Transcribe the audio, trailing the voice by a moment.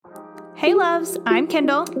Hey loves, I'm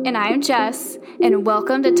Kendall. And I'm Jess, and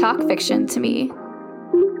welcome to Talk Fiction to Me.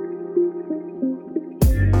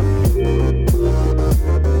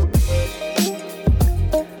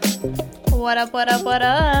 What up, what up, what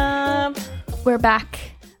up? We're back.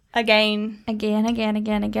 Again.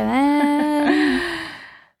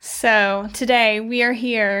 So, today we are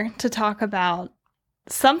here to talk about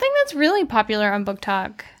something that's really popular on Book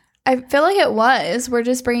Talk. I feel like it was. We're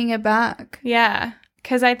just bringing it back. Yeah,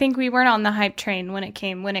 because I think we weren't on the hype train when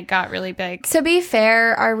it got really big. To be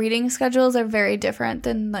fair, our reading schedules are very different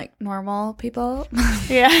than like normal people.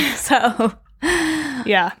 Yeah. So,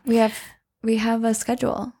 yeah. We have a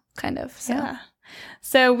schedule, kind of. So. Yeah.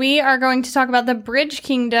 So we are going to talk about The Bridge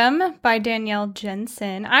Kingdom by Danielle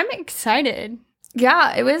Jensen. I'm excited.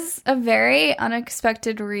 Yeah, it was a very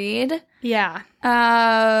unexpected read. Yeah.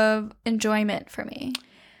 Enjoyment for me.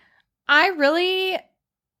 I really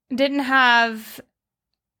didn't have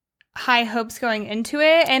high hopes going into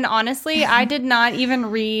it. And honestly, I did not even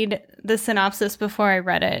read the synopsis before I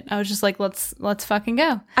read it. I was just like, let's fucking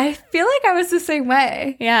go. I feel like I was the same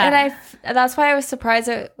way. Yeah. And that's why I was surprised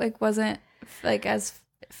it like wasn't like as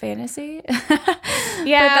fantasy.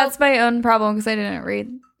 Yeah. But that's my own problem because I didn't read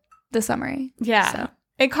the summary. Yeah. So.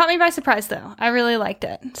 It caught me by surprise though. I really liked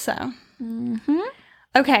it. So. Mm-hmm.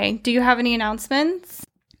 Okay. Do you have any announcements?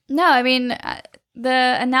 No, I mean,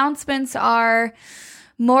 the announcements are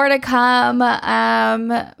more to come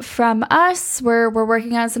from us. We're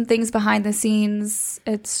working on some things behind the scenes.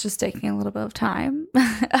 It's just taking a little bit of time.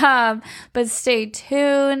 But stay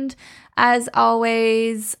tuned. As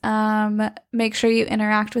always, make sure you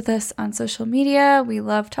interact with us on social media. We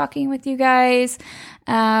love talking with you guys.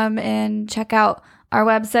 And check out our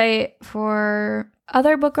website for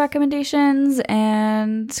other book recommendations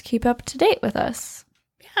and keep up to date with us.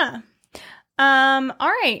 Yeah. All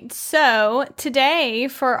right. So today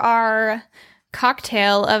for our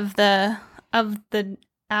cocktail of the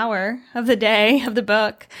hour of the day of the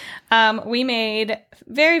book, we made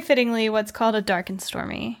very fittingly what's called a dark and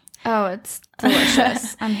stormy. Oh, it's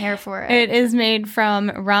delicious. I'm here for it. It is made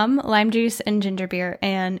from rum, lime juice, and ginger beer,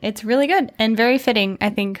 and it's really good and very fitting,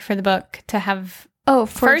 I think, for the book to have. Oh,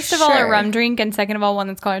 first of all, a rum drink, and second of all, one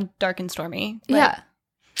that's called dark and stormy. Like, yeah.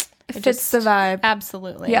 It fits the vibe.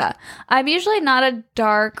 Absolutely. Yeah. I'm usually not a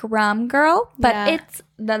dark rum girl, but it's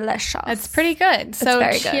delicious. It's pretty good. So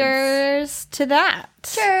very cheers to that.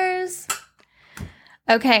 Cheers.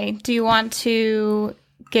 Okay. Do you want to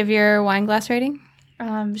give your wine glass rating?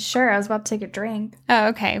 Sure. I was about to take a drink. Oh,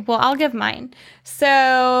 okay. Well, I'll give mine.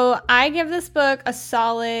 So I give this book a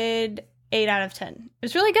solid 8 out of 10. It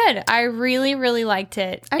was really good. I really, really liked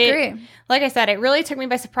it. I agree. Like I said, it really took me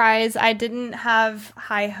by surprise. I didn't have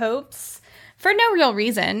high hopes for no real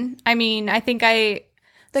reason. I mean, I think I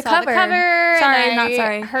saw cover. the cover. Sorry, and not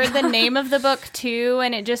sorry. Heard the name of the book too,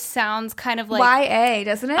 and it just sounds kind of like YA,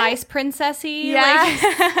 doesn't it? Ice Princessy. Yes.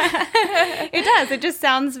 Like, it does. It just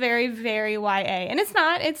sounds very, very YA, and it's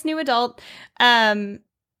not. It's new adult,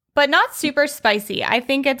 but not super spicy. I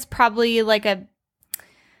think it's probably like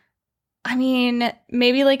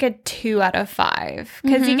maybe like a 2 out of 5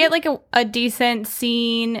 because you get like a decent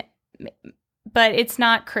scene, but it's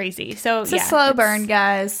not crazy. So it's a slow burn,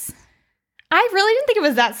 guys. I really didn't think it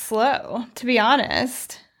was that slow, to be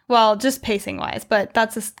honest. Well, just pacing wise, but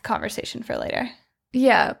that's a conversation for later.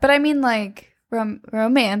 Yeah, but I mean like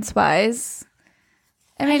romance wise.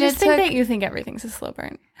 I just think that you think everything's a slow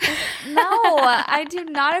burn. No, I do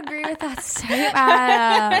not agree with that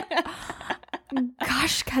statement.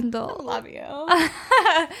 Gosh, Kendall. I love you.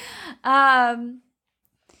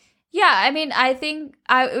 Yeah, I mean, I think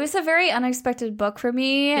it was a very unexpected book for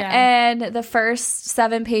me. Yeah. And the first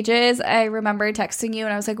 7 pages, I remember texting you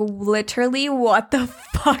and I was like, literally, what the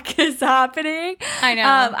fuck is happening? I know.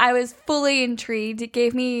 I was fully intrigued. It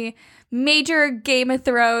gave me major Game of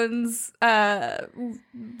Thrones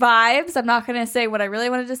vibes. I'm not going to say what I really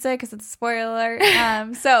wanted to say because it's a spoiler.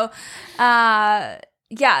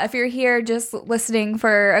 Yeah, if you're here just listening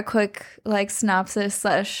for a quick like synopsis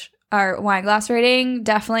 / our wine glass rating,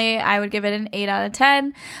 definitely I would give it an 8 out of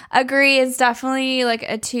 10. Agree, it's definitely like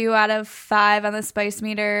a 2 out of 5 on the spice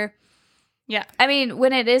meter. Yeah. I mean,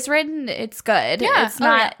 when it is written, it's good. Yeah. It's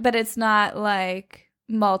not, but it's not like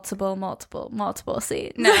multiple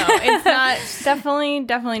scenes. No, it's not.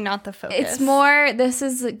 Definitely not the focus. It's more, this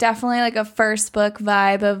is definitely like a first book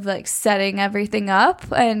vibe of like setting everything up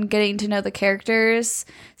and getting to know the characters.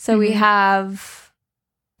 So we have,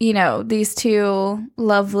 you know, these 2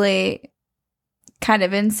 lovely kind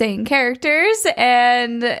of insane characters,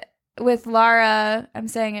 and with Lara, I'm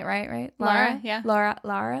saying it right? Lara, yeah.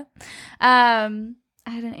 Lara. I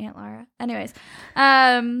had an Aunt Lara. Anyways,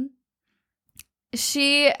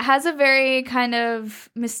 she has a very kind of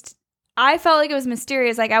I felt like it was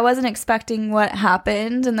mysterious. Like, I wasn't expecting what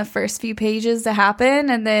happened in the first few pages to happen,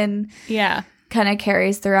 and then kind of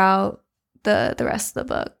carries throughout the rest of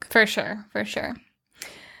the book. For sure.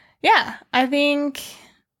 Yeah, I think,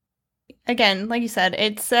 again, like you said,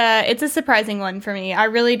 it's a surprising one for me. I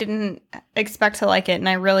really didn't expect to like it, and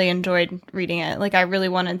I really enjoyed reading it. Like, I really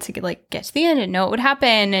wanted to get to the end and know what would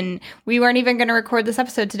happen, and we weren't even going to record this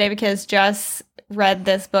episode today because Jess read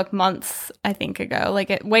this book months, I think, ago,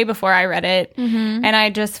 way before I read it, and I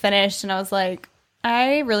just finished, and I was like,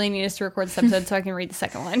 I really need us to record this episode so I can read the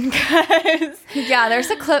second one. Yeah,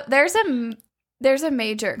 there's a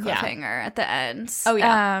major cliffhanger at the end. Oh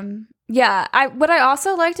yeah. What I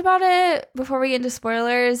also liked about it, before we get into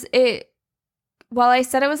spoilers, while I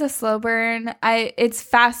said it was a slow burn, it's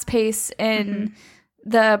fast paced in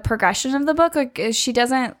the progression of the book. Like, she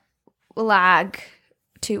doesn't lag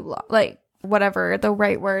too long. Like, whatever the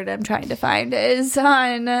right word I'm trying to find is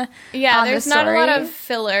on there's the not a lot story. of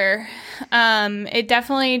filler. It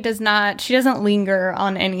definitely does not, she doesn't linger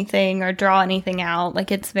on anything or draw anything out. Like,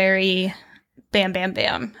 it's very bam bam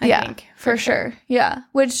bam, I think, for sure. Yeah,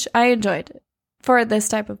 which I enjoyed. For this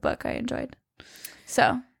type of book, I enjoyed.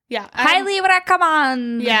 So yeah, highly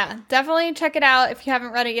recommend. Yeah, definitely check it out if you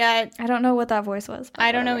haven't read it yet. I don't know what that voice was.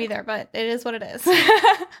 I don't know either, but it is what it is.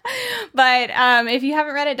 But if you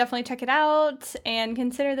haven't read it, definitely check it out and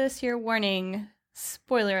consider this your warning.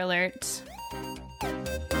 Spoiler alert.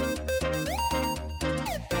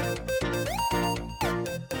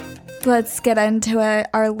 Let's get into it.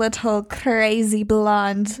 Our little crazy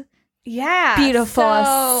blonde, beautiful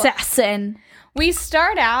assassin. We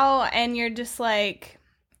start out and you're just like,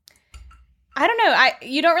 I don't know.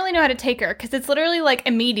 You don't really know how to take her because it's literally like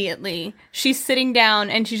immediately she's sitting down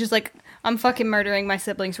and she's just like, I'm fucking murdering my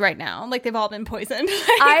siblings right now. Like, they've all been poisoned.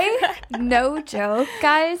 No joke,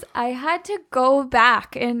 guys. I had to go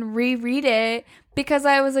back and reread it because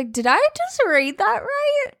I was like, did I just read that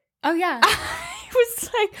right? Oh, yeah. I was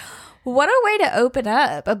like, what a way to open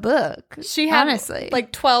up a book. She had honestly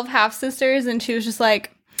like 12 half sisters and she was just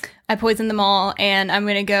like, I poisoned them all and I'm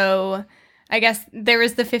going to go. I guess there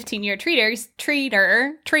was the 15-year treaty.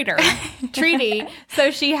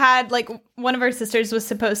 So she had, like, one of her sisters was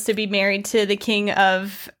supposed to be married to the king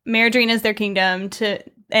of Meredrina's their kingdom,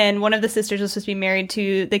 and one of the sisters was supposed to be married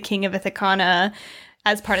to the king of Ithacana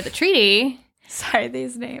as part of the treaty. Sorry,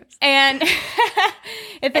 these names. And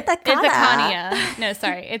Ithacania. No,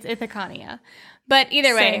 sorry, it's Ithacania. But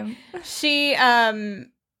either way, she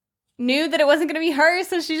knew that it wasn't going to be her,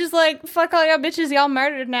 so she's just like, fuck all y'all bitches, y'all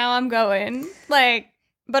murdered, now I'm going. Like,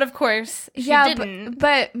 but of course, she didn't.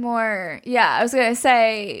 But more, I was going to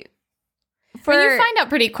say, you find out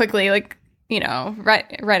pretty quickly, like, you know, right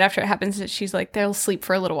after it happens, that she's like, they'll sleep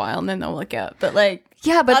for a little while and then they'll wake up. But like,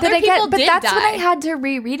 but then again, but that's when I had to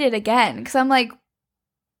reread it again, because I'm like,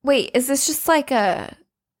 wait, is this just like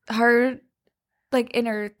her like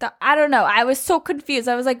inner I don't know. I was so confused.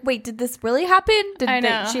 I was like, wait, did this really happen? Did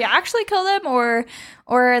she actually kill them, or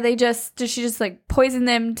did she just like poison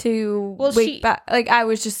them to wake back? Like, I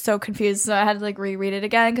was just so confused, so I had to like reread it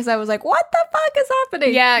again because I was like, what the fuck is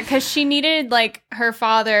happening? Yeah, because she needed like her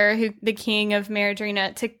father, the king of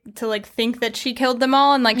Meredrina, to like think that she killed them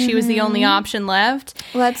all, and like she was the only option left.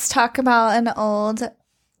 Let's talk about an old,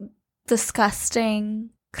 disgusting,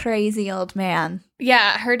 crazy old man.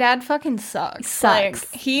 Yeah, her dad fucking sucks.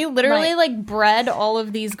 Like, he literally like bred all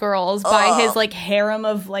of these girls by his like harem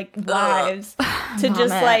of like wives to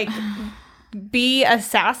just like be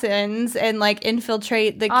assassins and like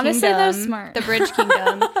infiltrate the Honestly, kingdom, they're smart. the Bridge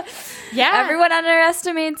Kingdom. Yeah, everyone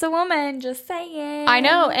underestimates a woman. Just saying. I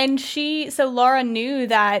know, and so Laura knew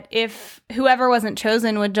that if whoever wasn't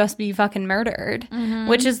chosen would just be fucking murdered,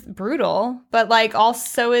 which is brutal. But like,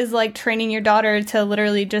 also is like training your daughter to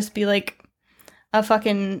literally just be like a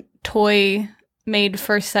fucking toy made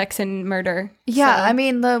for sex and murder. Yeah, so, I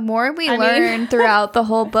mean, the more we learn throughout the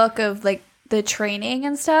whole book of like the training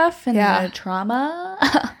and stuff and the trauma,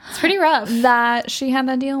 it's pretty rough that she had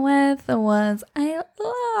to deal with was a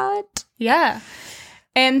lot. Yeah.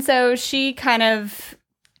 And so she kind of,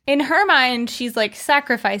 in her mind, she's like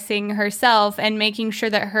sacrificing herself and making sure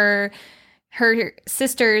that her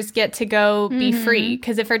sisters get to go be free,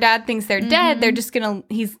 because if her dad thinks they're dead,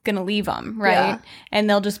 he's gonna leave them, right? And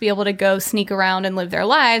they'll just be able to go sneak around and live their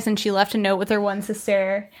lives. And she left a note with her one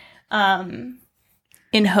sister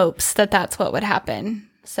in hopes that that's what would happen.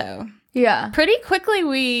 So pretty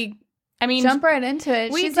quickly jump right into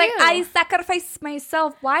it. She's like, I sacrifice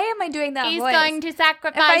myself. Why am I doing that He's voice? going to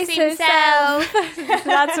sacrifice himself.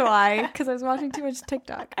 That's why, because I was watching too much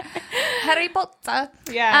TikTok. Harry Potter.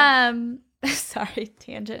 Yeah. sorry,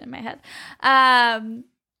 tangent in my head.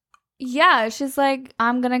 Yeah, she's like,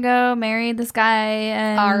 I'm gonna go marry this guy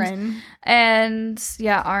and Aaron. And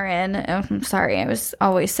yeah, Aaron. Oh, I'm sorry, I was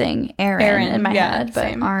always saying Aaron in my head, but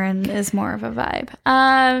same. Aaron is more of a vibe.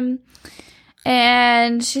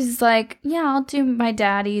 And she's like, yeah, I'll do my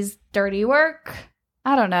daddy's dirty work.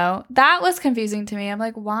 I don't know. That was confusing to me. I'm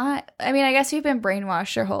like, why? I mean, I guess you've been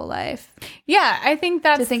brainwashed your whole life. Yeah, I think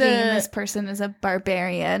that's to thinking this person is a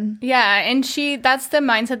barbarian. Yeah, and that's the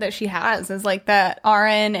mindset that she has, is like that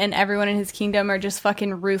Aaron and everyone in his kingdom are just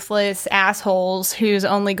fucking ruthless assholes whose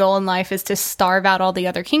only goal in life is to starve out all the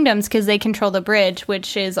other kingdoms because they control the bridge,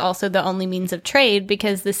 which is also the only means of trade,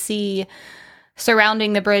 because the sea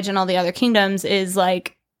surrounding the bridge and all the other kingdoms is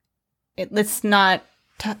like, it's not...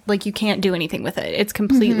 like you can't do anything with it. It's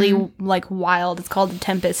completely like wild. It's called the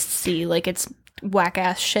Tempest Sea. Like it's whack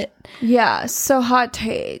ass shit. Yeah. So hot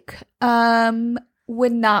take.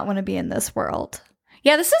 Would not want to be in this world.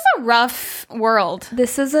 Yeah, this is a rough world.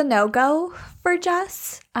 This is a no-go for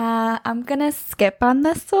Jess. I'm gonna skip on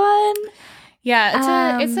this one.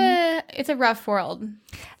 Yeah, it's a rough world. Like,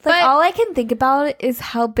 but all I can think about is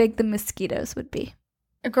how big the mosquitoes would be.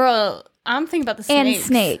 Girl, I'm thinking about the snakes. And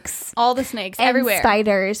snakes. All the snakes. And everywhere.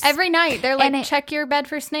 Spiders. Every night. They're like, check your bed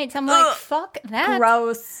for snakes. I'm like, fuck that.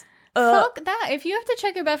 Gross. Fuck that. If you have to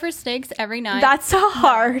check your bed for snakes every night. That's a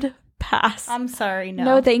hard pass. I'm sorry, no.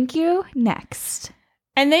 No, thank you. Next.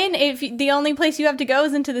 And then if the only place you have to go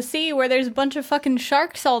is into the sea where there's a bunch of fucking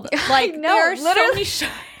sharks all like, no, there are so many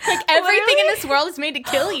sharks. Like, everything in this world is made to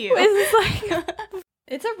kill you.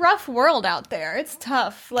 It's a rough world out there. It's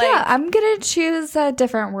tough. Like, yeah, I'm going to choose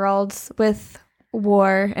different worlds with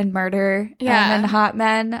war and murder and hot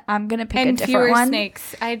men. I'm going to pick a different one.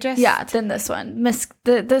 Snakes. Yeah, than this one.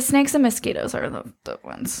 The snakes and mosquitoes are the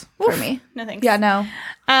ones for me. No thanks. Yeah, no.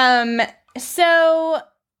 So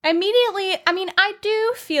immediately, I mean, I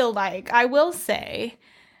do feel like, I will say,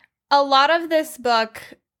 a lot of this book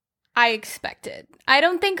I expected. I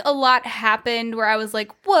don't think a lot happened where I was like,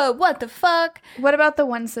 whoa, what the fuck? What about the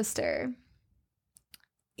one sister?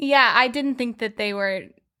 Yeah, I didn't think that they were...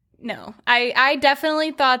 No. I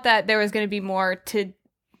definitely thought that there was going to be more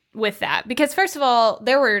with that. Because first of all,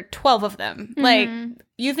 there were 12 of them. Mm-hmm. Like,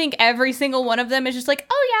 you think every single one of them is just like,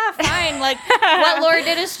 oh yeah, fine. Like, what Laura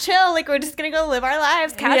did is chill. Like, we're just going to go live our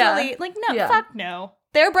lives casually. Yeah. Like, no, fuck no.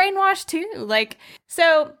 They're brainwashed too. Like,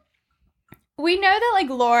 so... We know that, like,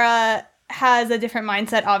 Laura has a different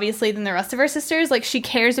mindset, obviously, than the rest of her sisters. Like, she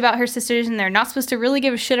cares about her sisters, and they're not supposed to really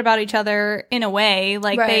give a shit about each other in a way.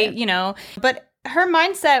 Like, they, you know. But her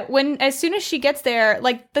mindset, as soon as she gets there,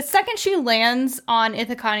 like, the second she lands on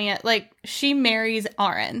Ithacania, like, she marries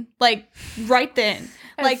Aaron. Like, right then.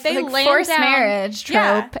 Like, they land forced down. Marriage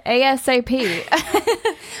trope, ASAP.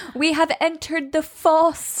 We have entered the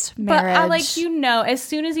forced marriage. But, like, you know, as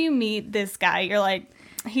soon as you meet this guy, you're like...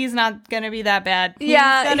 He's not gonna be that bad. He's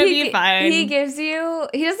gonna be fine. He doesn't even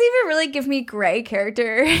really give me gray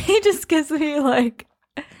character. He just gives me like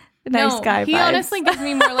nice guy he vibes. Honestly gives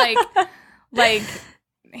me more like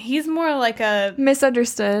he's more like a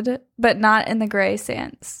misunderstood, but not in the gray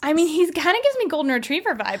sense. I mean, he kind of gives me golden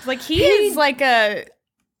retriever vibes. Like he is like a...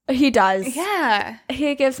 He does. Yeah.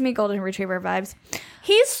 He gives me golden retriever vibes.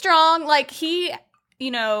 He's strong. Like he,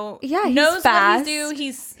 you know, knows fast. what he's due.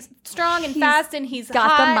 He's strong and fast, and he's got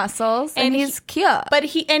hot, the muscles, and he's cute. But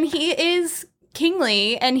he is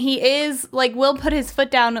kingly, and he is like will put his foot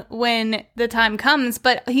down when the time comes.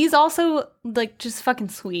 But he's also like just fucking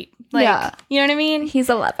sweet. Like, yeah, you know what I mean. He's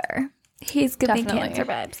a lover. He's giving Cancer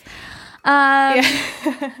vibes.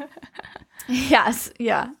 Yes,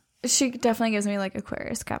 yeah. She definitely gives me like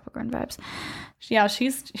Aquarius, Capricorn vibes. Yeah,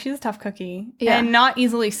 she's a tough cookie, and not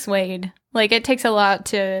easily swayed. Like it takes a lot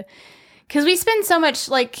to. Because we spend so much,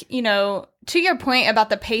 like, you know, to your point about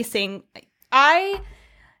the pacing, I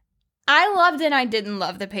loved and I didn't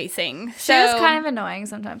love the pacing. She was kind of annoying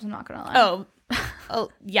sometimes, I'm not going to lie. Oh,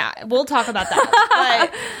 yeah, we'll talk about that.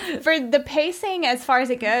 But for the pacing, as far as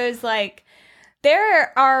it goes, like,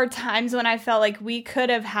 there are times when I felt like we could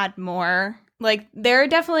have had more. Like, there are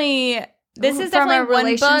definitely, this is definitely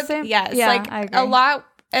one book. Yes, yeah, like, I agree. A lot.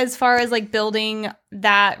 As far as, like, building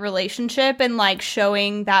that relationship and, like,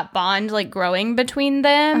 showing that bond, like, growing between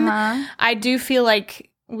them, I do feel like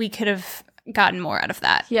we could have gotten more out of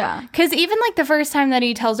that. Yeah. Because even, like, the first time that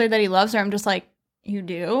he tells her that he loves her, I'm just like, you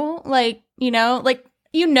do? Like, you know? Like,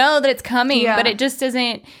 you know that it's coming, but it just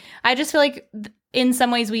isn't... I just feel like in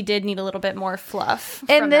some ways we did need a little bit more fluff.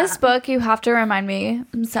 In this book, you have to remind me...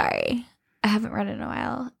 I'm sorry. I haven't read it in a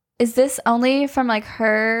while. Is this only from, like,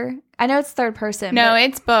 her... I know it's third person. No,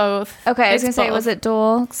 it's both. Okay, I was going to say, was it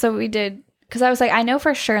dual? So we did because I was like, I know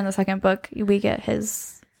for sure in the second book we get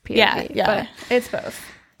his POV. Yeah, but it's both.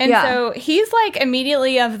 And so he's like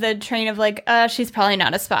immediately of the train of like, she's probably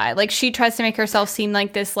not a spy. Like she tries to make herself seem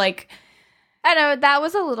like this like, I know that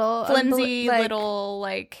was a little flimsy little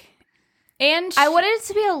like, and I wanted it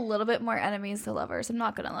to be a little bit more enemies to lovers. I'm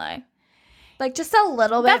not gonna lie, like just a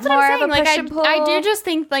little bit that's more what I'm saying. of a Like push and pull. I do just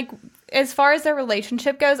think like as far as their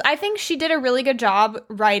relationship goes, I think she did a really good job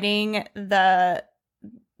writing the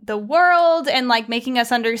world and like making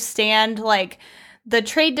us understand like the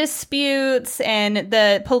trade disputes and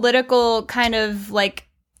the political kind of like,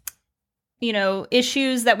 you know,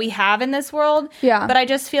 issues that we have in this world. Yeah. But I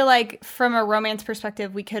just feel like from a romance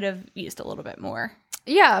perspective, we could have used a little bit more.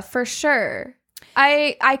 Yeah, for sure.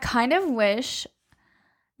 I kind of wish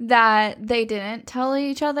that they didn't tell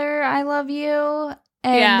each other I love you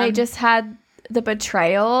and they just had the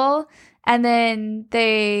betrayal and then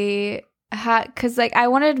they had, because like I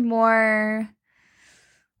wanted more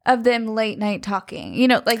of them late night talking, you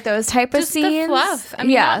know, like those type of scenes. The fluff. I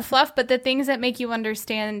mean, not fluff, but the things that make you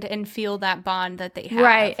understand and feel that bond that they have.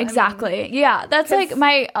 Right, exactly. Yeah, that's like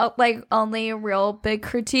my like only real big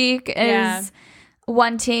critique is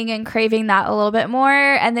wanting and craving that a little bit more,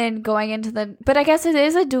 and then going into the. But I guess it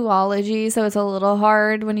is a duology, so it's a little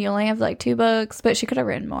hard when you only have like 2 books. But she could have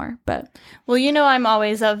written more. But well, you know, I'm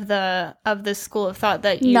always of the school of thought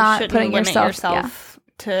that you not shouldn't putting limit yourself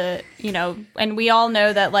to, you know, and we all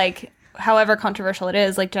know that like however controversial it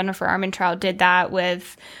is, like Jennifer Armentrout did that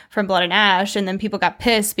with From Blood and Ash, and then people got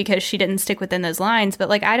pissed because she didn't stick within those lines. But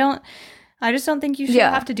like I just don't think you should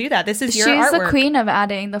have to do that. This is your artwork. She's the queen of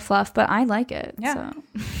adding the fluff, but I like it. Yeah, so.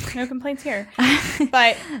 No complaints here.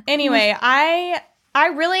 But anyway, I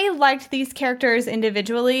really liked these characters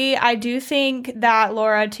individually. I do think that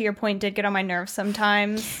Laura, to your point, did get on my nerves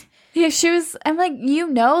sometimes. Yeah, I'm like, you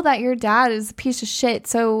know that your dad is a piece of shit,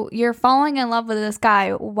 so you're falling in love with this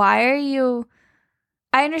guy. Why are you...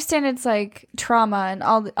 I understand it's like trauma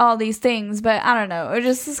and all these things, but I don't know. It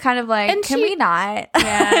just is kind of like, and can we not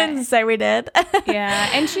say we did? Yeah,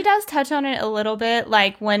 and she does touch on it a little bit,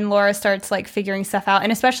 like when Laura starts like figuring stuff out,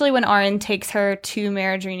 and especially when Arin takes her to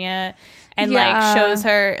Maradrina and like shows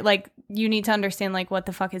her like, you need to understand like what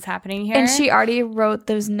the fuck is happening here. And she already wrote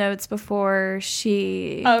those notes before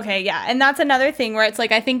she... Okay, yeah. And that's another thing where it's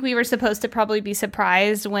like, I think we were supposed to probably be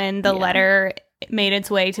surprised when the letter made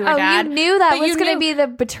its way to her dad. You knew that was going to be the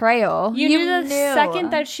betrayal. You knew the second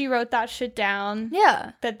that she wrote that shit down.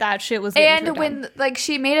 Yeah. That shit was and when like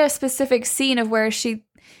she made a specific scene of where she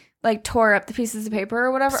like tore up the pieces of paper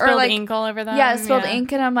or whatever. Spilled or like ink all over them. Yeah, spilled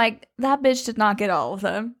ink. And I'm like, that bitch did not get all of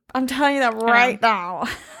them. I'm telling you that right now.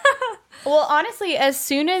 Well, honestly, as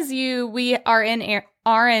soon as we are in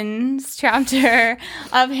Arin's chapter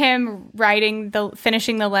of him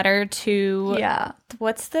finishing the letter to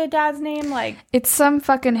what's the dad's name? Like it's some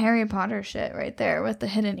fucking Harry Potter shit right there with the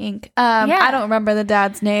hidden ink. I don't remember the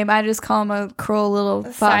dad's name. I just call him a cruel little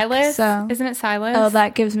fuck. Silas. So. Isn't it Silas? Oh,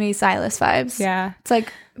 that gives me Silas vibes. Yeah, it's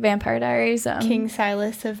like Vampire Diaries. King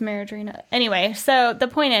Silas of Maradrina. Anyway, so the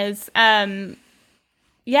point is,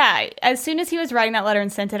 yeah, as soon as he was writing that letter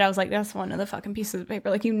and sent it, I was like, that's one of the fucking pieces of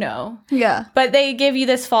paper, like, you know. Yeah. But they give you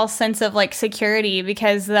this false sense of, like, security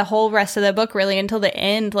because the whole rest of the book, really, until the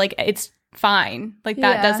end, like, it's fine. Like,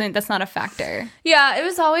 that's not a factor. Yeah, it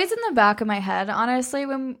was always in the back of my head, honestly,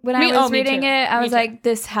 when I was reading it. I was like,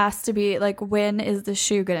 this has to be, like, when is the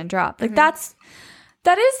shoe gonna drop? Like,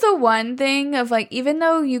 that is the one thing of like, even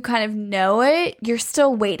though you kind of know it, you're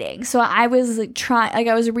still waiting. So I was like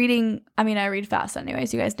I was reading, I mean, I read fast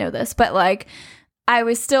anyways, you guys know this, but like I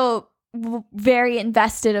was still very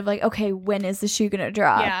invested of like, okay, when is the shoe gonna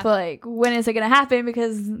drop? Yeah. Like, when is it gonna happen?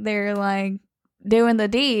 Because they're like doing the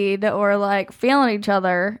deed or like feeling each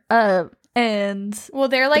other up. And well,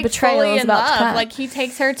 they're like fully in love. Like he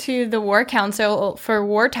takes her to the war council for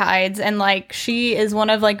war tides, and like she is one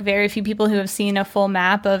of like very few people who have seen a full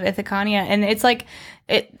map of Ithacania, and it's like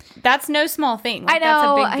that's no small thing. Like, that's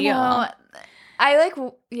a big deal. I like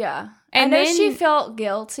and I know then she felt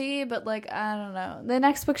guilty, but like I don't know. The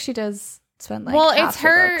next book she does spend like it's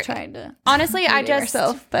her trying to honestly. I just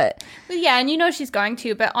herself, but yeah, and you know she's going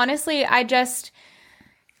to, but honestly,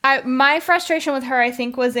 my frustration with her, I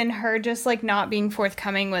think, was in her just like not being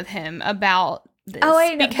forthcoming with him about this. Oh,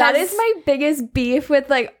 I know. That is my biggest beef with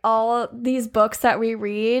like all these books that we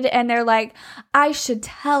read, and they're like, I should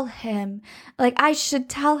tell him, or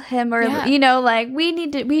you know, like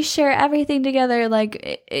we share everything together,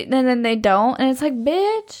 like, and then they don't, and it's like,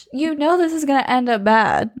 bitch, you know this is gonna end up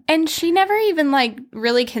bad. And she never even like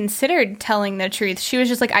really considered telling the truth. She was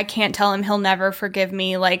just like, I can't tell him, he'll never forgive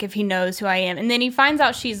me, like if he knows who I am. And then he finds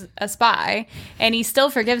out she's a spy, and he still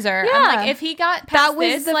forgives her. Yeah. I'm like, if he got past That was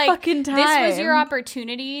this, the like fucking time. this was your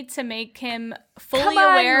opportunity to make him fully Come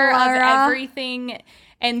on, aware Laura. of everything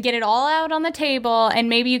and get it all out on the table, and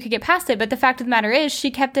maybe you could get past it. But the fact of the matter is,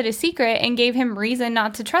 she kept it a secret and gave him reason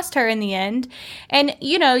not to trust her in the end. And,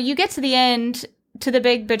 you know, you get to the end, to the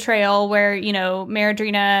big betrayal where, you know,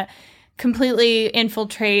 Maradrina completely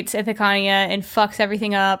infiltrates Ithacania and fucks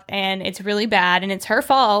everything up, and it's really bad, and it's her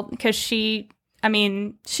fault because she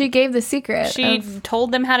gave the secret. She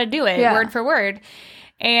told them how to do it, word for word.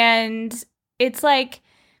 And it's like,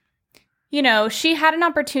 you know, she had an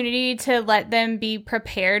opportunity to let them be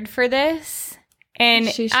prepared for this. And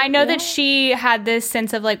I know that she had this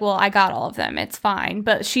sense of like, well, I got all of them. It's fine.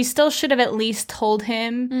 But she still should have at least told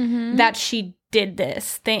him that she did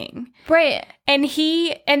this thing. Right. And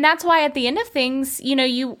that's why at the end of things, you know,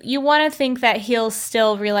 you want to think that he'll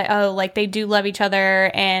still realize, oh, like they do love each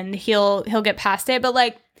other and he'll get past it. But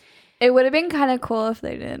like, it would have been kind of cool if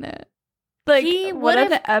they didn't. Like, what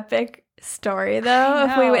an epic story, though,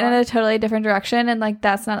 if we went in a totally different direction and, like,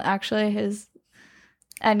 that's not actually his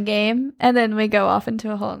end game. And then we go off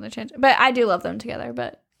into a whole other tangent. But I do love them together,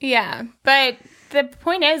 but. Yeah. But the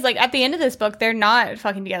point is, like, at the end of this book, they're not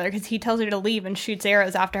fucking together because he tells her to leave and shoots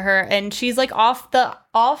arrows after her. And she's, like, out of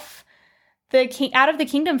the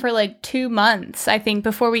kingdom for, like, 2 months, I think,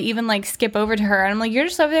 before we even, like, skip over to her. And I'm like, you're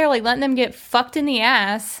just over there, like, letting them get fucked in the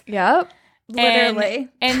ass. Yep. Literally.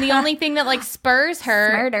 And the only thing that like spurs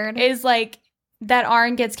her Murdered. is like that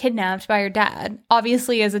Arryn gets kidnapped by her dad,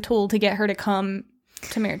 obviously as a tool to get her to come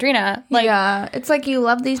to Maradrina. Like, yeah, it's like you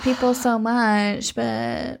love these people so much,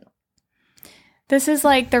 but this is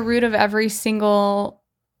like the root of every single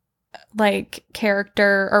like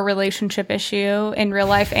character or relationship issue in real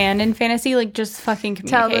life and in fantasy. Like, just fucking communicate.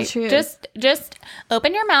 Tell the truth. Just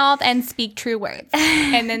open your mouth and speak true words,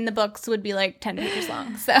 and then the books would be like 10 pages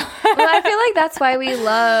long. So, well, I feel like that's why we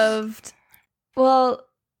loved. Well,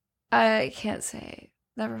 I can't say.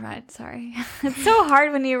 Never mind. Sorry. It's so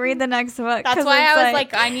hard when you read the next book. That's why I was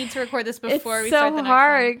like, I need to record this before we start the next one. It's so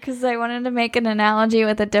hard because I wanted to make an analogy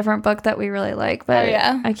with a different book that we really like, but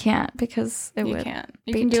I can't because it would. You can't.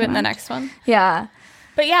 You can do it in the next one. Yeah.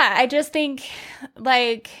 But yeah, I just think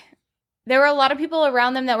like there were a lot of people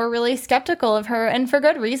around them that were really skeptical of her, and for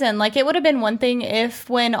good reason. Like, it would have been one thing if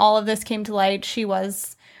when all of this came to light, she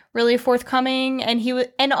was really forthcoming,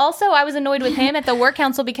 and also I was annoyed with him at the work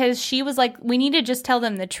council because she was like, we need to just tell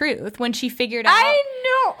them the truth when she figured out. I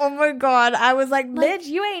know. Oh my God. I was like, bitch,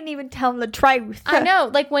 you ain't even telling the truth. I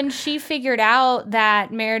know. Like, when she figured out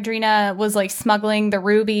that Maradrina was like smuggling the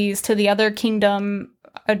rubies to the other kingdom,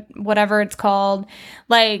 whatever it's called,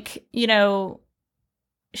 like, you know,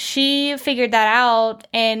 she figured that out,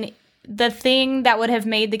 and the thing that would have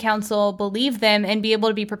made the council believe them and be able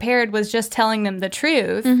to be prepared was just telling them the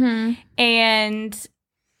truth. Mm-hmm. And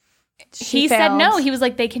he said no. He was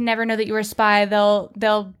like, they can never know that you were a spy.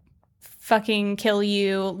 They'll fucking kill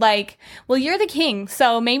you. Like, well, you're the king,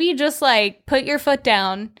 so maybe just like put your foot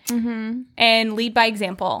down and lead by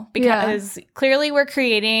example, because clearly we're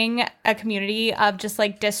creating a community of just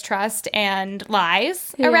like distrust and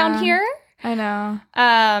lies around here. I know.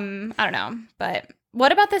 I don't know, but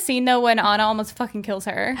what about the scene, though, when Anna almost fucking kills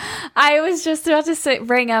her? I was just about to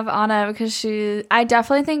bring up Anna because I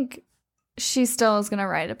definitely think she still is going to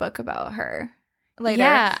write a book about her later.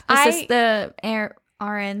 Yeah.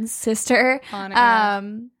 Arryn's sister.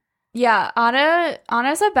 Anna. Yeah,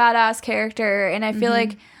 Anna's a badass character, and I feel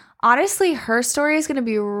like, honestly, her story is going to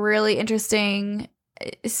be really interesting,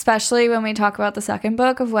 especially when we talk about the second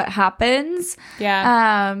book of what happens.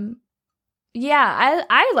 Yeah. Yeah,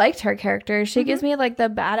 I liked her character. She gives me like the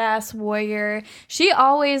badass warrior. She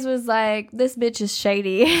always was like, this bitch is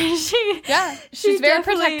shady. She's very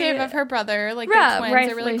protective of her brother. Like, they're twins,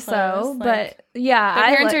 they're really close. So, like, but yeah,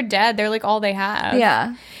 their parents are dead. They're like all they have.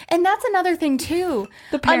 Yeah, and that's another thing too.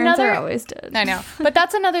 The parents are always dead. I know, but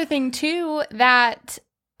that's another thing too that,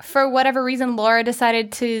 for whatever reason, Laura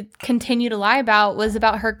decided to continue to lie was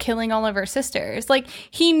about her killing all of her sisters. Like,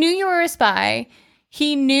 he knew you were a spy.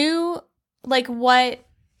 He knew. Like, what,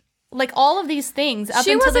 like, all of these things up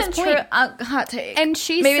until this point. Hot take. And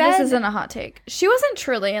she maybe said, this isn't a hot take. She wasn't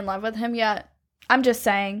truly in love with him yet. I'm just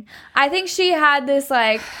saying. I think she had this,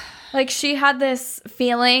 like, Like, she had this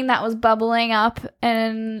feeling that was bubbling up,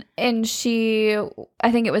 and she,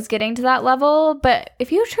 I think it was getting to that level. But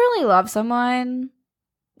if you truly love someone,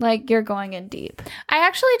 like, you're going in deep. I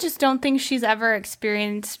actually just don't think she's ever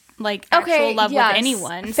experienced, like, actual love with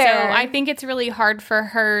anyone. Fair. So I think it's really hard for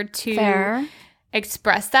her to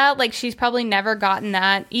express that. Like, she's probably never gotten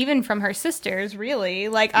that, even from her sisters, really.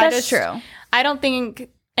 Like, That's true. I don't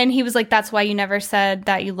think... And he was like, that's why you never said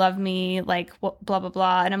that you love me, like, blah, blah,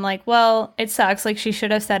 blah. And I'm like, well, it sucks. Like, she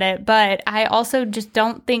should have said it. But I also just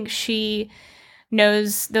don't think she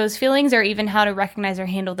knows those feelings or even how to recognize or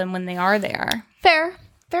handle them when they are there. Fair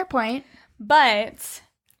point. But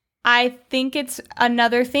I think it's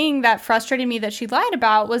another thing that frustrated me that she lied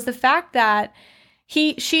about was the fact that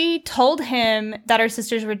she told him that her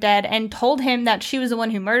sisters were dead and told him that she was the one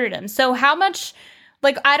who murdered him. So how much...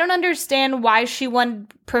 Like, I don't understand why she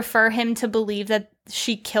would prefer him to believe that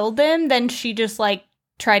she killed them than she just, like,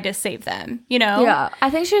 tried to save them, you know? Yeah. I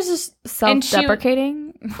think she was just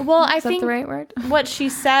self-deprecating. Well, I think the right word? What she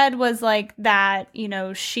said was, like, that, you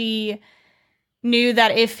know, she knew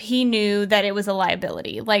that if he knew that it was a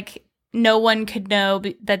liability, like, no one could know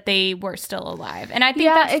that they were still alive. And I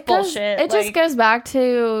think that's bullshit. It just goes back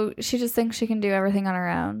to she just thinks she can do everything on her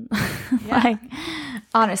own. Yeah. Like,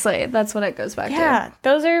 honestly, that's what it goes back to. Yeah,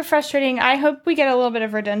 those are frustrating. I hope we get a little bit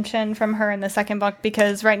of redemption from her in the second book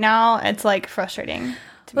because right now it's, like, frustrating.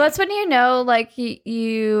 Well, that's when you know, like,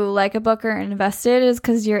 you like a book or invested is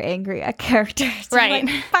because you're angry at characters. Right.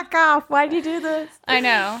 Like, fuck off. Why'd you do this? I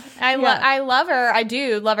know. I love her. I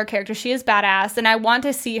do love her character. She is badass. And I want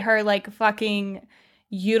to see her, like, fucking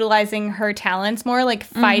utilizing her talents more, like,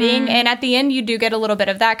 fighting. And at the end, you do get a little bit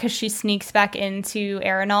of that because she sneaks back into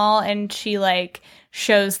Arenal and she, like,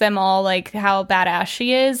 shows them all, like, how badass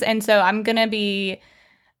she is. And so I'm going to be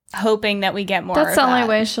hoping that we get more That's of the only that.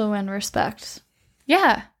 way she'll win respect.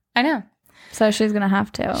 Yeah, I know. So she's going to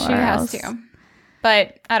have to. She has to.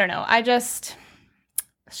 But I don't know.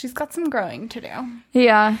 She's got some growing to do.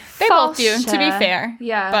 Yeah. They both do, to be fair.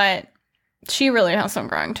 Yeah. But she really has some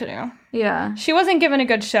growing to do. Yeah. She wasn't given a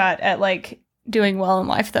good shot at, like, doing well in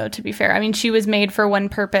life, though, to be fair. I mean, she was made for one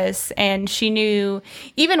purpose, and she knew,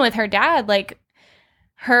 even with her dad, like,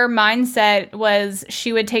 her mindset was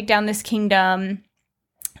she would take down this kingdom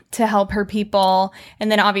to help her people.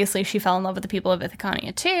 And then obviously she fell in love with the people of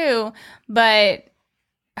Ithacania too. But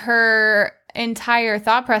her entire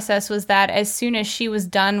thought process was that as soon as she was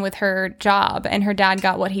done with her job and her dad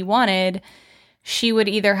got what he wanted, she would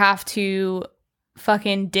either have to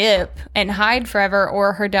fucking dip and hide forever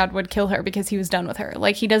or her dad would kill her because he was done with her.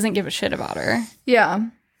 Like, he doesn't give a shit about her. Yeah.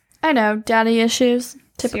 I know. Daddy issues.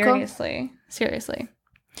 Typical. Seriously.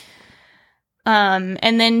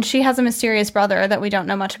 And then she has a mysterious brother that we don't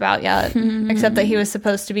know much about yet, except that he was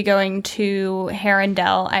supposed to be going to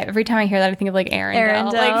Harendelle. Every time I hear that, I think of, like,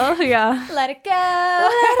 Arendelle. Like, yeah. Let it go.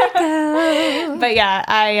 Let it go. But yeah,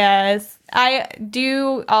 I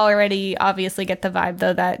do already obviously get the vibe,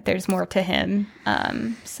 though, that there's more to him.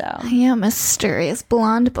 So yeah, mysterious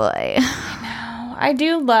blonde boy. I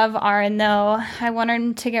do love Aaron, though. I want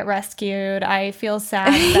him to get rescued. I feel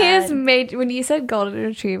sad. He is made. When you said golden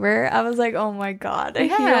retriever, I was like, oh my god.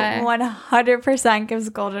 Yeah. He 100% gives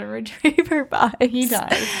golden retriever vibes. He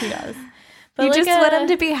does. But You like just want him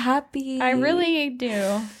to be happy. I really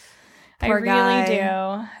do. Poor guy.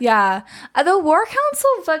 Do. Yeah. The War Council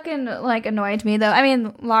fucking, like, annoyed me, though. I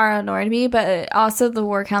mean, Lara annoyed me, but also the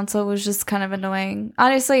War Council was just kind of annoying.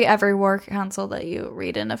 Honestly, every War Council that you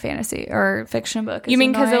read in a fantasy or fiction book is You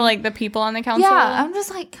mean because of, annoying. like, the people on the council? Yeah. I'm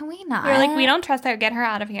just like, can we not? You're like, we don't trust her. Get her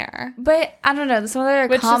out of here. But I don't know. Some of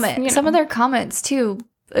their comments, some of their comments, too,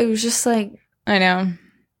 it was just like, I know.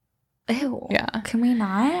 ew. Yeah. Can we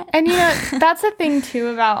not? And, you know, that's the thing, too,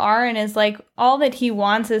 about Aaron is, like, all that he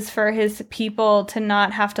wants is for his people to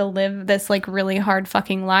not have to live this, like, really hard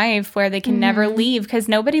fucking life where they can never leave because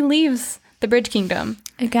nobody leaves the Bridge Kingdom.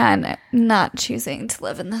 Again, not choosing to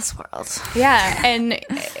live in this world. Yeah, and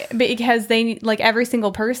because they, like, every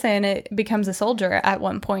single person it becomes a soldier at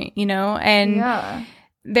one point, you know? And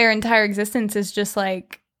their entire existence is just,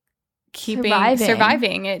 like,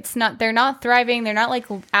 surviving. It's not, they're not thriving. They're not, like,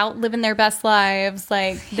 out living their best lives.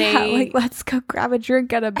 Like, like, let's go grab a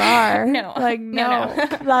drink at a bar. No. Like, no.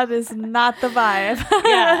 That is not the vibe.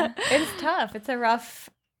 Yeah. It's tough. It's a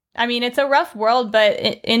rough world, but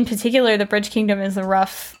in particular, the Bridge Kingdom is a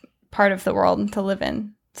rough part of the world to live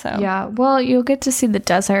in. So yeah. Well, you'll get to see the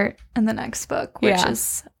desert in the next book, which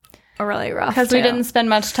is really rough. Because we didn't spend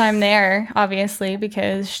much time there, obviously,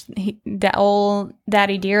 because old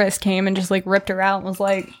Daddy Dearest came and just, like, ripped her out and was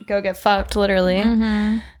like, go get fucked, literally.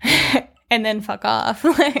 and then fuck off.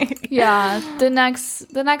 Like, Yeah, the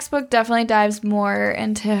next book definitely dives more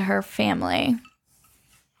into her family,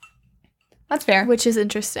 that's fair. which is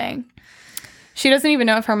interesting. She doesn't even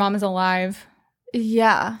know if her mom is alive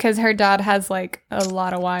Yeah. because her dad has like a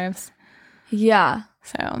lot of wives. Yeah.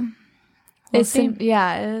 So we'll see. It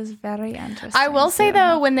is very interesting. I will say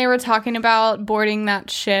though, when they were talking about boarding that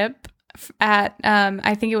ship at,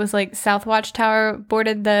 I think it was like South Watchtower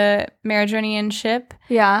boarded the Meridronian ship.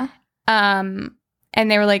 Yeah. And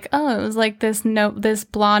they were like, oh, it was like this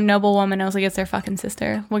blonde noble woman. I was like, it's their fucking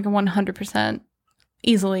sister, like 100%,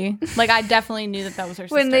 easily. Like I definitely knew that was her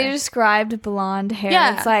sister. When they described blonde hair,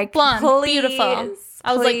 Yeah, it's like blonde, please, beautiful.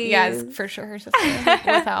 I was like, yeah, please. it's for sure her sister, like,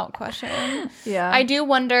 without question. Yeah. I do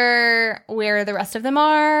wonder where the rest of them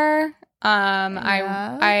are.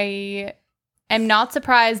 Yeah. I am not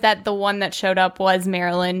surprised that the one that showed up was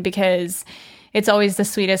Marilyn, because it's always the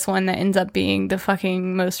sweetest one that ends up being the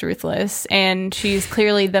fucking most ruthless, and she's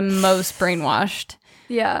clearly the most brainwashed.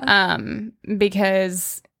 Yeah.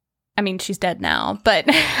 Because I mean she's dead now, but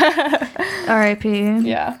R.I.P.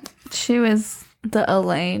 yeah. She was the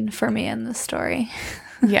Elaine for me in this story.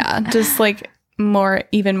 Yeah, just like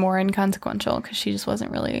even more inconsequential because she just wasn't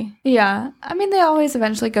really. Yeah. I mean, they always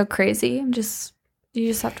eventually go crazy. You just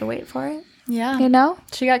have to wait for it. Yeah. You know?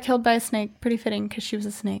 She got killed by a snake. Pretty fitting because she was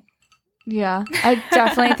a snake. Yeah. I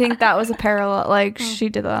definitely think that was a parallel. Like, she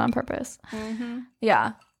did that on purpose. Mm-hmm.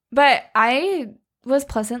 Yeah. But I was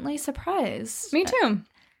pleasantly surprised. Me too.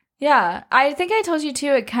 Yeah. I think I told you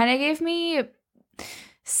too, it kind of gave me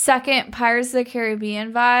second Pirates of the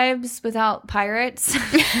Caribbean vibes without pirates.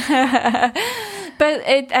 But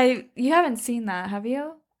you haven't seen that, have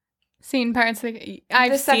you? Seen Pirates of the...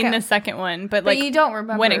 I've seen the second one, but like you don't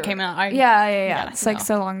remember when it came out. Yeah. It's like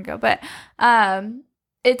so long ago, but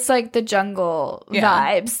it's like the jungle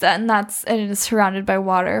vibes, and it is surrounded by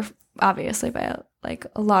water, obviously by like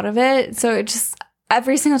a lot of it. So it just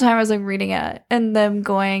every single time I was like reading it and them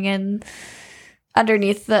going and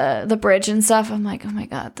underneath the bridge and stuff, I'm like, oh my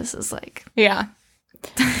god, this is like yeah.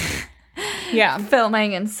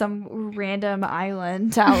 filming in some random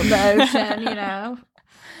island out in the ocean, you know.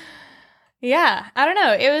 Yeah, I don't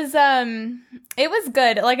know. It was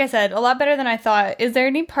good. Like I said, a lot better than I thought. Is there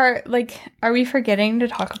any part, like, are we forgetting to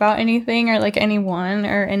talk about anything or like anyone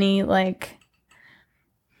or any like?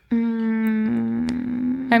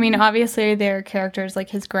 I mean, obviously there are characters like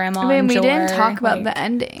his grandma. I mean, we didn't Jor, talk about like, the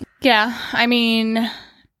ending. Yeah, I mean,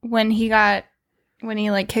 when he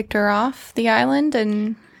like kicked her off the island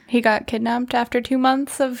and he got kidnapped after 2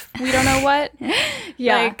 months of we don't know what. Those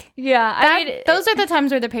are the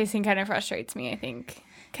times where the pacing kind of frustrates me, I think.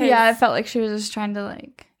 Yeah, I felt like she was just trying to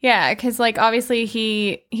like. Yeah, because like obviously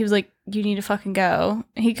he was like, you need to fucking go.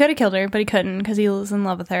 He could have killed her, but he couldn't because he was in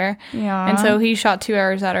love with her. Yeah, and so he shot 2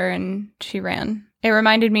 arrows at her and she ran. It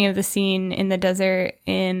reminded me of the scene in the desert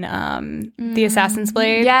in The Assassin's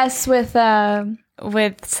Blade. Yes, with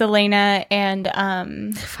Selena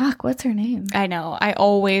and fuck, what's her name? I know. I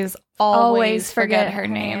always forget her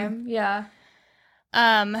name. Yeah.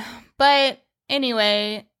 But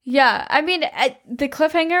anyway, yeah, I mean, the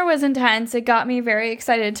cliffhanger was intense. It got me very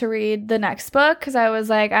excited to read the next book because I was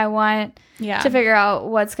like, I want to figure out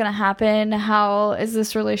what's going to happen. How is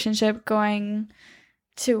this relationship going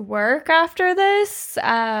to work after this?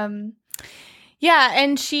 Yeah,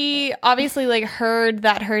 and she obviously like heard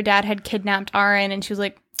that her dad had kidnapped Aaron, and she was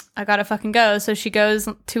like, I gotta fucking go. So she goes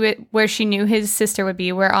to it where she knew his sister would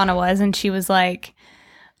be, where Anna was, and she was like,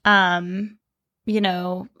 you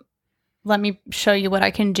know, let me show you what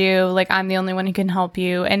I can do. Like, I'm the only one who can help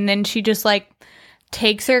you. And then she just like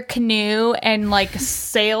takes her canoe and like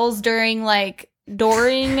sails during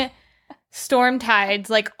storm tides,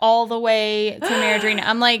 like all the way to Meridrina.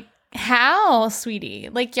 I'm like, how, sweetie?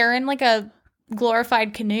 Like, you're in like a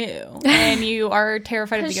glorified canoe and you are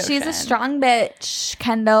terrified of the ocean. She's a strong bitch,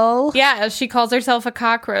 Kendall. Yeah, she calls herself a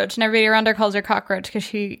cockroach, and everybody around her calls her cockroach because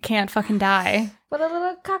she can't fucking die. What a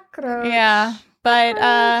little cockroach. Yeah, but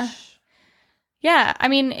yeah, I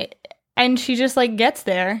mean, and she just like gets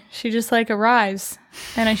there. She just like arrives,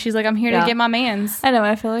 and she's like, I'm here to get my mans. I know,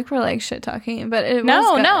 I feel like we're like shit talking, but it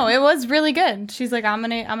no, was good. It was really good. She's like, I'm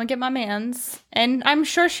gonna get my mans, and I'm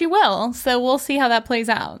sure she will. So we'll see how that plays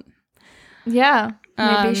out. Yeah,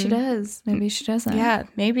 maybe she does. Maybe she doesn't. Yeah,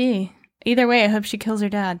 maybe. Either way, I hope she kills her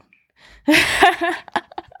dad.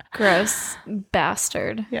 Gross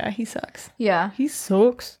bastard. Yeah, he sucks. Yeah, he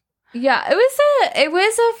sucks. Yeah, it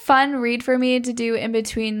was a fun read for me to do in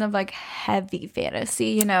between the like heavy fantasy,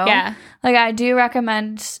 you know? Yeah. Like, I do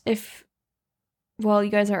recommend you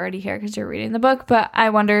guys are already here because you're reading the book, but I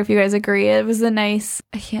wonder if you guys agree. It was I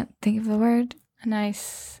can't think of the word. A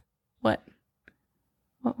nice, what?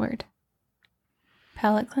 What word?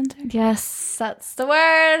 Palate cleanser? Yes, that's the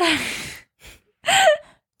word.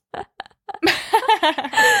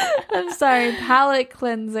 I'm sorry, palate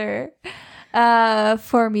cleanser.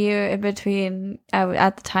 For me, in between,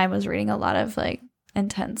 at the time was reading a lot of like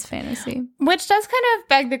intense fantasy, which does kind of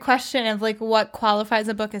beg the question of like what qualifies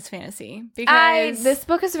a book as fantasy. Because this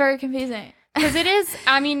book is very confusing. Because it is,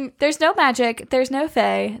 I mean, there's no magic, there's no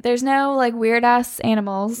fae, there's no like weird ass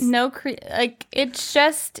animals. Like it's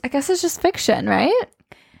just, I guess it's just fiction, right?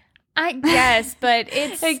 I guess, but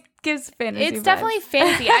it gives fantasy. It's vibes. Definitely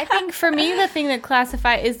fantasy. I think for me, the thing that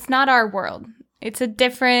classifies it's not our world. It's a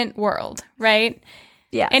different world, right?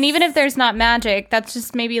 Yeah. And even if there's not magic, that's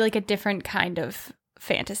just maybe like a different kind of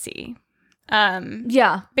fantasy.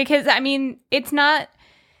 Yeah. Because I mean, it's not,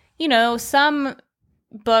 some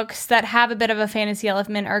books that have a bit of a fantasy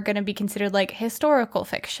element are going to be considered like historical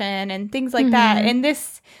fiction and things like that. And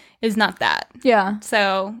this is not that. Yeah.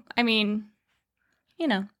 So, I mean,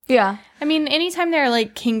 Yeah. I mean, anytime there are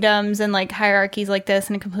like kingdoms and like hierarchies like this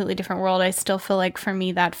in a completely different world, I still feel like for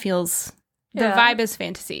me that feels the vibe is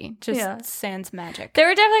fantasy. Just sans magic. There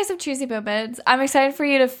were definitely some cheesy moments. I'm excited for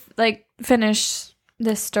you to finish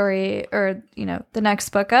this story or, the next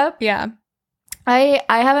book up. Yeah. I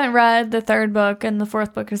haven't read the third book and the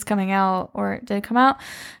fourth book is coming out, or did it come out?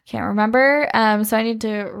 Can't remember. So I need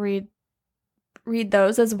to read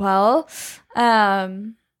those as well. But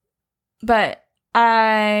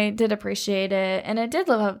I did appreciate it, and it did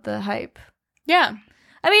live up the hype. Yeah.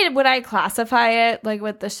 I mean, would I classify it like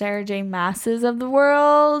with the Sarah J. Maas's of the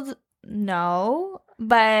world? No,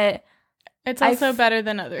 but it's also better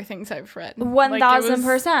than other things I've read.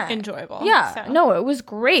 1,000% enjoyable. Yeah, so. No, it was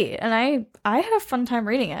great, and I had a fun time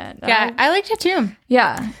reading it. Yeah, I liked it too.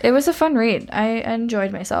 Yeah, it was a fun read. I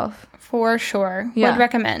enjoyed myself for sure. Yeah. Would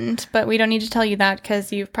recommend, but we don't need to tell you that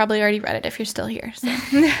because you've probably already read it if you're still here.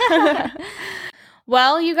 So.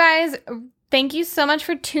 Well, you guys, thank you so much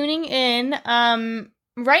for tuning in.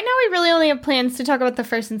 Right now, we really only have plans to talk about the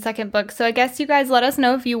first and second book. So I guess you guys let us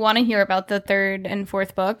know if you want to hear about the third and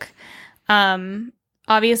fourth book.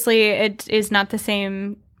 Obviously, it is not the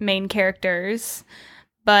same main characters.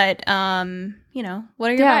 But, what are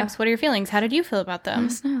your vibes? What are your feelings? How did you feel about them?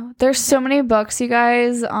 Let us know. There's so many books, you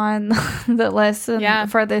guys, on the list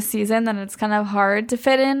for this season that it's kind of hard to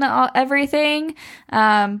fit in everything.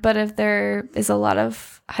 But if there is a lot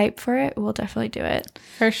of hype for it, we'll definitely do it.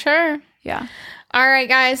 For sure. Yeah. All right,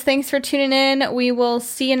 guys. Thanks for tuning in. We will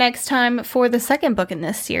see you next time for the second book in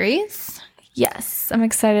this series. Yes. I'm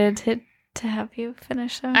excited to have you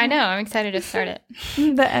finish them. I know. I'm excited to start it.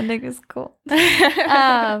 The ending is cool.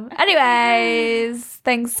 Anyways,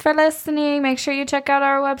 thanks for listening. Make sure you check out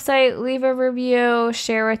our website, leave a review,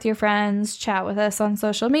 share with your friends, chat with us on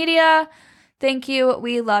social media. Thank you.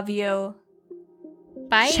 We love you.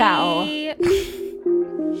 Bye. Ciao.